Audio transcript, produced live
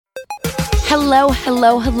Hello,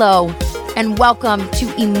 hello, hello, and welcome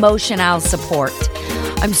to Emotional Support.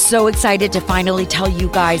 I'm so excited to finally tell you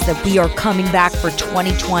guys that we are coming back for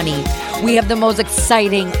 2020. We have the most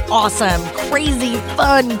exciting, awesome, crazy,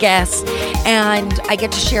 fun guests, and I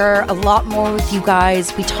get to share a lot more with you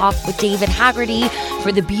guys. We talk with David Haggerty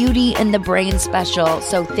for the Beauty in the Brain special,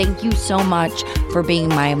 so thank you so much for being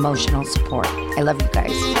my emotional support. I love you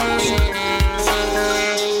guys.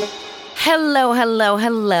 Hello, hello,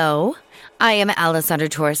 hello. I am Alessandra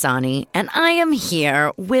Torresani, and I am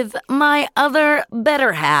here with my other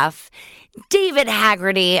better half, David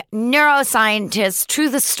Haggerty, neuroscientist to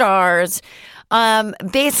the stars,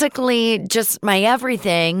 basically just my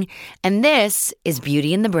everything, and this is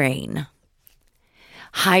Beauty in the Brain.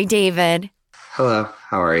 Hi, David. Hello,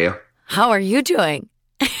 how are you? How are you doing?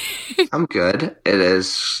 I'm good. It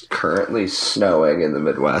is currently snowing in the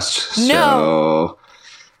Midwest, No. so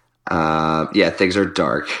yeah, things are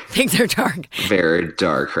dark. Things are dark. Very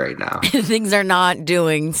dark right now. Things are not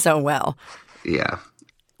doing so well. Yeah.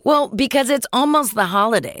 Well, because it's almost the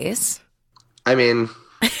holidays. I mean,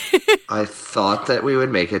 I thought that we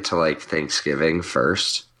would make it to like Thanksgiving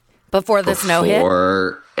first. Before the snow hit?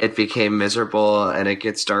 Before it became miserable and it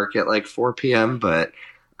gets dark at like 4 p.m., but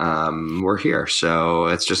we're here, so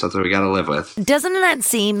it's just something we got to live with. Doesn't that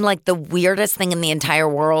seem like the weirdest thing in the entire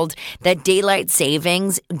world, that daylight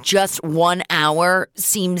savings, just 1 hour,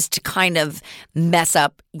 seems to kind of mess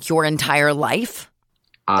up your entire life?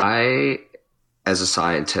 I, as a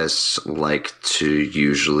scientist, like to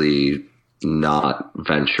usually not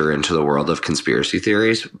venture into the world of conspiracy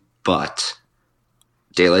theories, but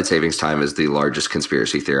daylight savings time is the largest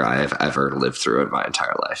conspiracy theory I have ever lived through in my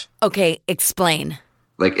entire life. Okay, explain.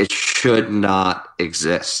 Like, it should not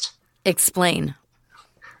exist. Explain.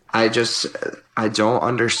 I don't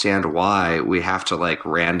understand why we have to like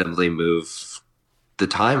randomly move the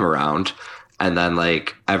time around. And then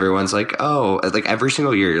like everyone's like, oh, like every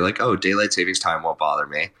single year you're like, oh, daylight savings time won't bother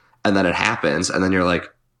me. And then it happens. And then you're like,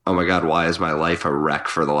 oh my God, why is my life a wreck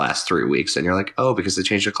for the last 3 weeks? And you're like, oh, because they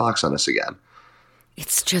changed the clocks on us again.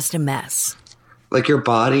 It's just a mess. Like, your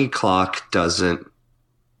body clock doesn't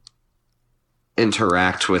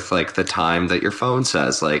interact with like the time that your phone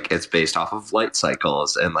says. Like, it's based off of light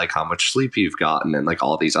cycles and like how much sleep you've gotten and like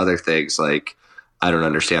all these other things. Like, I don't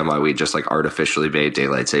understand why we just like artificially made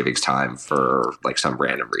daylight savings time for like some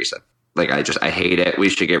random reason. Like, I hate it. We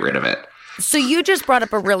should get rid of it. So you just brought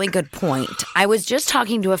up a really good point. I was just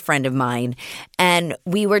talking to a friend of mine, and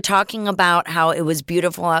we were talking about how it was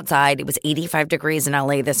beautiful outside. It was 85 degrees in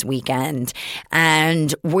LA this weekend,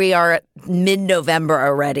 and we are mid-November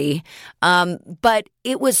already. But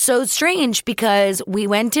it was so strange because we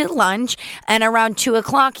went to lunch, and around 2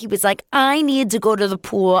 o'clock, he was like, I need to go to the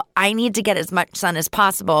pool. I need to get as much sun as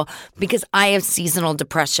possible because I have seasonal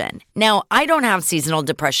depression. Now, I don't have seasonal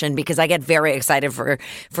depression because I get very excited for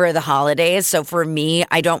the holidays. So for me,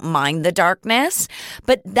 I don't mind the darkness.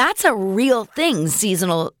 But that's a real thing,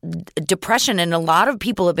 seasonal depression. And a lot of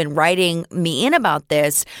people have been writing me in about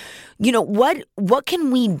this. You know, what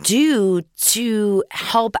can we do to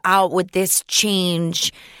help out with this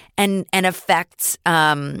change and effects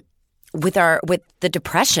with the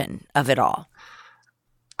depression of it all?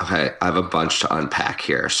 Okay, I have a bunch to unpack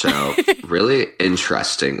here. So really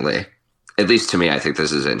interestingly, at least to me, I think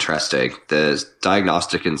this is interesting. The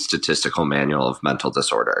Diagnostic and Statistical Manual of Mental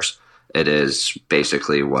Disorders. It is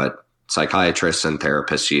basically what psychiatrists and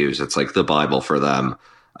therapists use. It's like the Bible for them,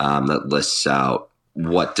 that lists out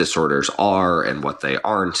what disorders are and what they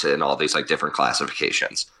aren't and all these like different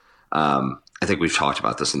classifications. I think we've talked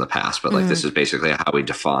about this in the past, but like this is basically how we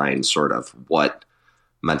define sort of what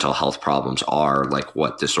mental health problems are, like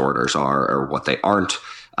what disorders are or what they aren't.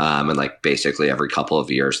 And like basically every couple of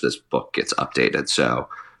years, this book gets updated. So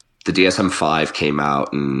the DSM-5 came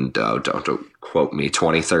out in, don't quote me,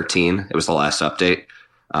 2013. It was the last update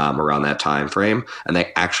around that time frame. And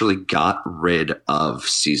they actually got rid of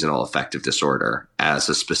seasonal affective disorder as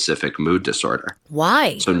a specific mood disorder.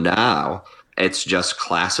 Why? So now it's just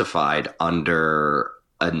classified under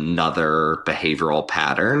another behavioral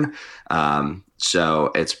pattern.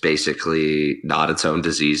 So it's basically not its own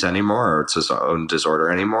disease anymore, or its own disorder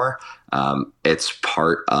anymore. It's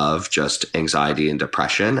part of just anxiety and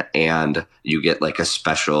depression. And you get like a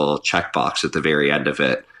special checkbox at the very end of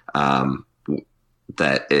it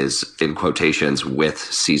that is in quotations with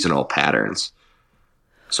seasonal patterns.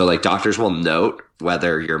 So like doctors will note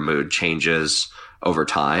whether your mood changes over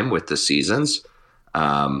time with the seasons,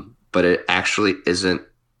 but it actually isn't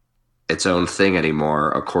its own thing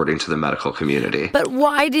anymore, according to the medical community. But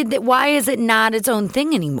why is it not its own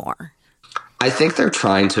thing anymore? I think they're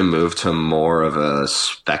trying to move to more of a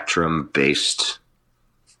spectrum-based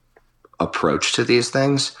approach to these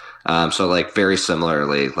things. So like very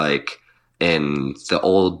similarly, like in the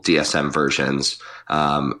old DSM versions,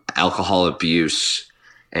 alcohol abuse,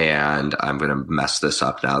 and I'm going to mess this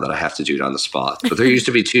up now that I have to do it on the spot, but there used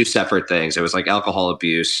to be two separate things. It was like alcohol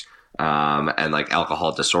abuse and like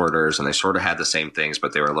alcohol disorders, and they sort of had the same things,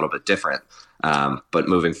 but they were a little bit different. But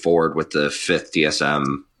moving forward with the fifth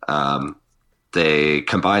DSM, they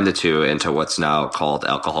combined the two into what's now called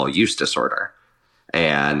alcohol use disorder.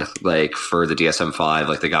 And like for the DSM-5,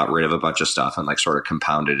 like they got rid of a bunch of stuff and like sort of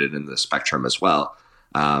compounded it in the spectrum as well.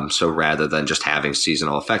 So rather than just having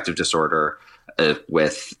seasonal affective disorder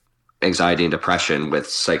with anxiety and depression, with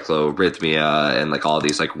cyclorhythmia and like all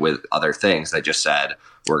these like with other things, they just said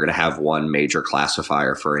we're going to have one major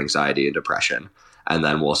classifier for anxiety and depression, and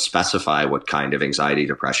then we'll specify what kind of anxiety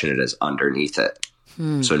depression it is underneath it.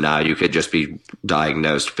 So now you could just be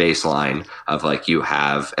diagnosed baseline of like you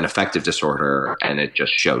have an affective disorder and it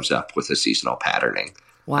just shows up with a seasonal patterning.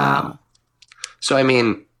 Wow. So, I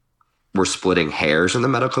mean, we're splitting hairs in the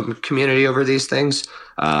medical community over these things.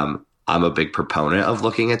 I'm a big proponent of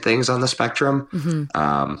looking at things on the spectrum.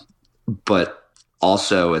 But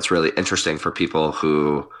also it's really interesting for people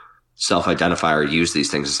who self-identify or use these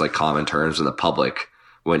things as like common terms in the public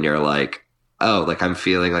when you're like, oh, like I'm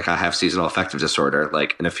feeling like I have seasonal affective disorder.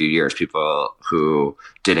 Like in a few years, people who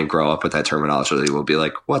didn't grow up with that terminology will be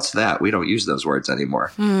like, what's that? We don't use those words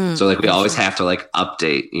anymore. So like we always have to like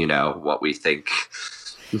update, you know, what we think.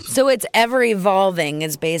 So it's ever evolving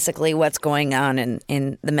is basically what's going on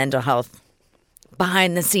in the mental health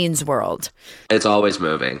behind the scenes world. It's always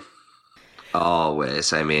moving.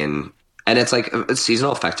 Always. I mean, and it's like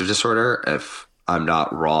seasonal affective disorder, if I'm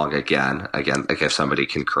not wrong, again, like if somebody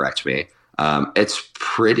can correct me, it's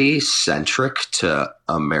pretty centric to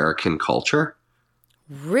American culture.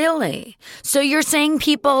 Really? So you're saying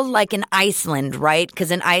people like in Iceland, right? Because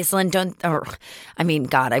in Iceland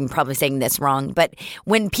God, I'm probably saying this wrong, but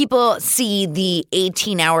when people see the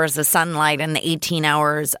 18 hours of sunlight and the 18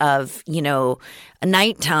 hours of, you know, a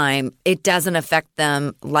nighttime, it doesn't affect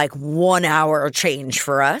them like 1 hour change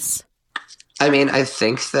for us? I mean,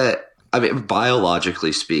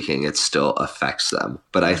 biologically speaking, it still affects them.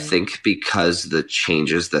 But I think because the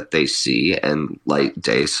changes that they see in light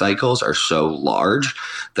day cycles are so large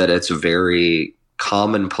that it's very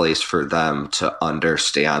commonplace for them to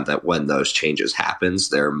understand that when those changes happens,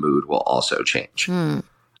 their mood will also change.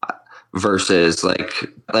 Versus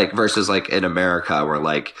like in America where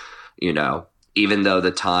like, you know, even though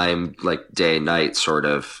the time like day night sort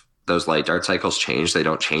of those light dark cycles change, they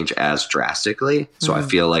don't change as drastically. So I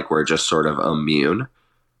feel like we're just sort of immune,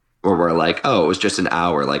 where we're like, oh, it was just an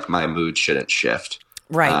hour, like my mood shouldn't shift.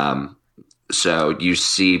 Right. So you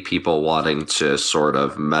see people wanting to sort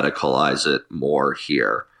of medicalize it more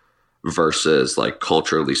here versus like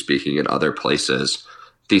culturally speaking in other places,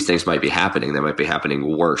 these things might be happening. They might be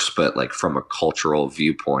happening worse, but like from a cultural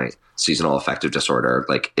viewpoint, seasonal affective disorder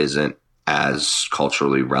like isn't as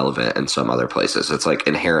culturally relevant in some other places. It's like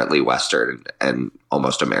inherently Western and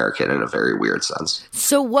almost American in a very weird sense.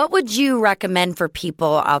 So what would you recommend for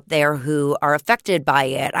people out there who are affected by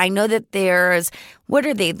it? I know that there's, what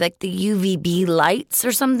are they, like the UVB lights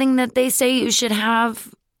or something that they say you should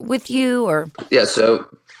have with you, or? Yeah, so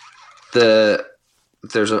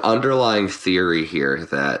there's an underlying theory here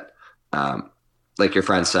that like your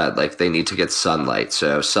friend said, like they need to get sunlight.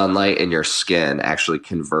 So sunlight in your skin actually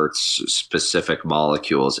converts specific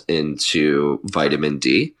molecules into vitamin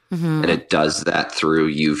D, and it does that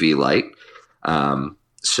through UV light.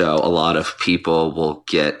 So a lot of people will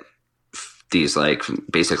get these like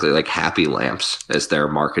basically like happy lamps as they're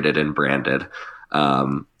marketed and branded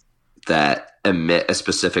that emit a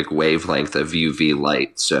specific wavelength of UV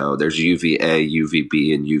light. So there's UVA,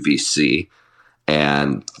 UVB, and UVC.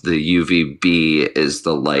 And the UVB is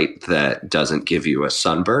the light that doesn't give you a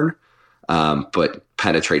sunburn, but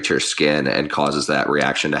penetrates your skin and causes that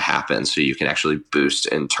reaction to happen. So you can actually boost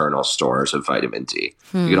internal stores of vitamin D.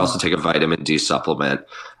 You can also take a vitamin D supplement.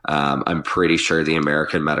 I'm pretty sure the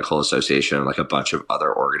American Medical Association and like a bunch of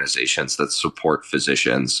other organizations that support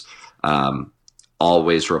physicians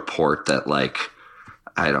always report that like,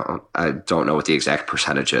 I don't know what the exact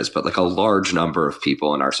percentage is, but like a large number of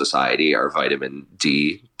people in our society are vitamin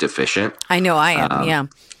D deficient. I know I am, yeah.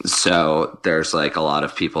 So there's like a lot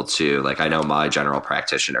of people too. Like I know my general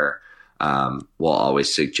practitioner will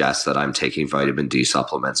always suggest that I'm taking vitamin D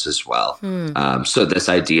supplements as well. So this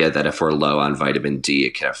idea that if we're low on vitamin D,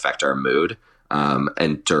 it can affect our mood.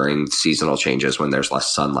 And during seasonal changes when there's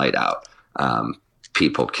less sunlight out,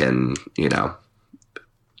 people can, you know,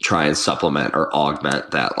 try and supplement or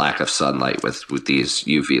augment that lack of sunlight with these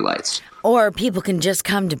UV lights. Or people can just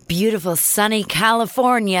come to beautiful, sunny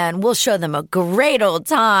California and we'll show them a great old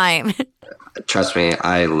time. Trust me,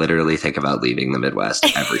 I literally think about leaving the Midwest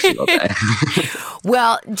every single day.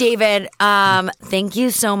 Well, David, thank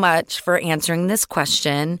you so much for answering this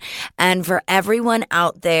question. And for everyone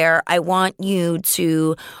out there, I want you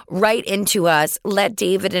to write into us, let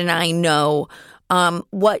David and I know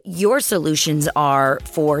what your solutions are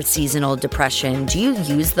for seasonal depression. Do you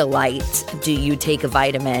use the light? Do you take a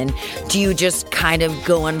vitamin? Do you just kind of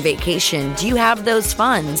go on vacation? Do you have those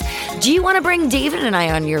funds? Do you want to bring David and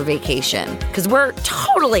I on your vacation? Because we're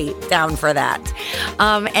totally down for that.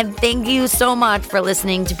 And thank you so much for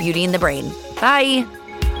listening to Beauty and the Brain. Bye.